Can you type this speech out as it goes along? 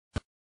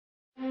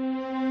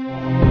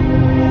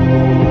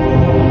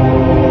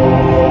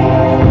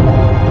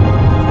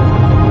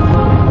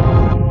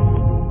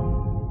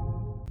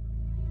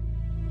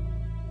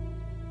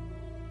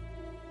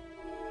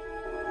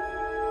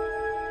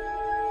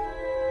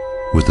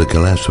With the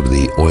collapse of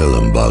the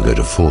oil embargo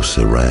to force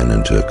Iran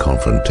into a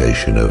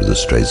confrontation over the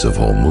Straits of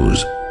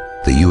Hormuz,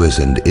 the US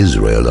and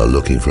Israel are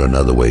looking for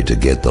another way to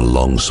get the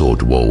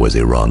long-sought war with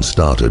Iran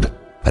started,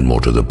 and more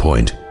to the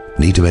point,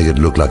 need to make it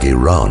look like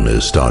Iran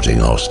is starting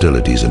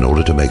hostilities in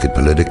order to make it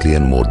politically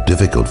and more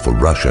difficult for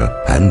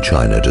Russia and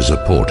China to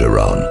support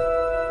Iran.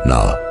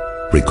 Now,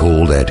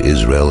 recall that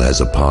Israel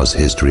has a past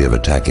history of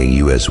attacking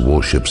US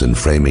warships and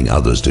framing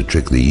others to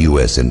trick the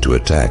US into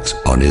attacks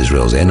on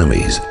Israel's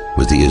enemies,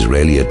 with the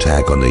Israeli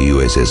attack on the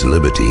USS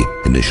Liberty,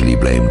 initially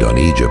blamed on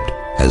Egypt,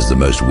 as the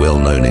most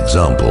well-known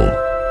example.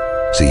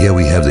 So here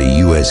we have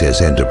the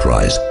USS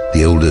Enterprise,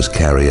 the oldest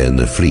carrier in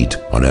the fleet,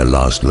 on her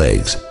last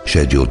legs,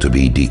 scheduled to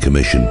be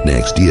decommissioned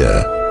next year.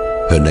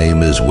 Her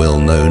name is well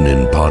known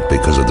in part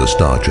because of the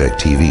Star Trek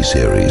TV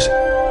series.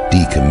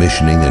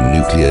 Decommissioning a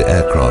nuclear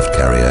aircraft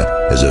carrier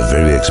is a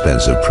very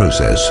expensive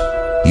process.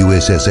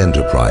 USS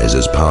Enterprise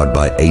is powered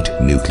by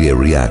 8 nuclear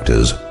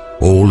reactors,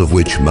 all of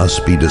which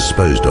must be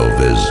disposed of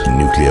as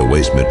nuclear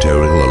waste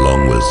material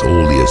along with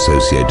all the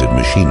associated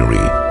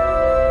machinery.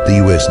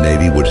 The US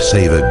Navy would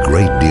save a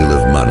great deal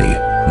of money,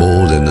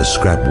 more than the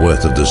scrap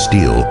worth of the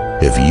steel,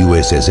 if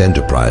USS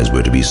Enterprise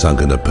were to be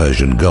sunk in the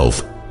Persian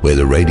Gulf, where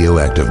the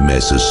radioactive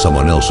mess is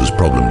someone else's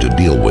problem to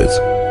deal with.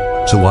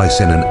 So why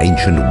send an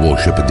ancient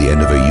warship at the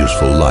end of a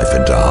useful life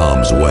into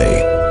harm's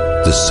way?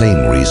 The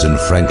same reason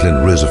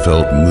Franklin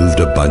Roosevelt moved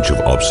a bunch of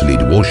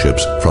obsolete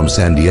warships from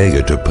San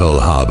Diego to Pearl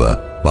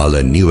Harbor, while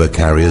their newer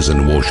carriers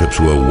and warships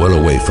were well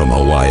away from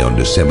Hawaii on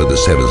December the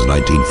 7th,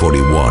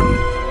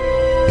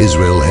 1941.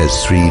 Israel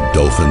has 3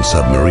 Dolphin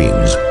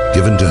submarines,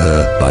 given to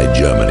her by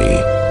Germany.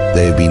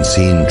 They have been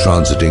seen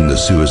transiting the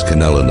Suez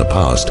Canal in the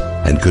past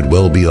and could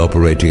well be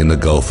operating in the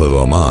Gulf of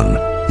Oman,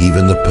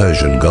 even the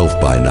Persian Gulf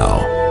by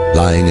now,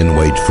 lying in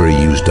wait for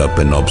a used-up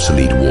and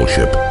obsolete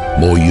warship,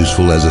 more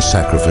useful as a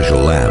sacrificial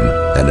lamb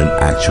than an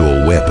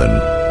actual weapon,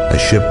 a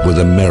ship with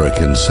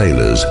American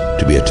sailors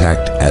to be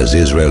attacked as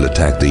Israel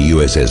attacked the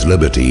USS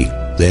Liberty,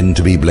 then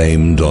to be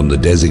blamed on the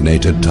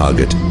designated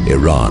target,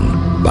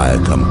 Iran, by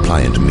a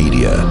compliant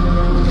media.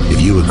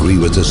 If you agree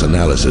with this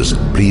analysis,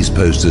 please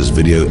post this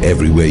video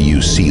everywhere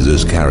you see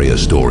this carrier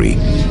story.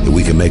 If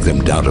we can make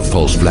them doubt a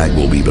false flag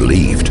will be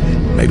believed,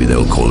 maybe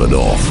they'll call it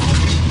off.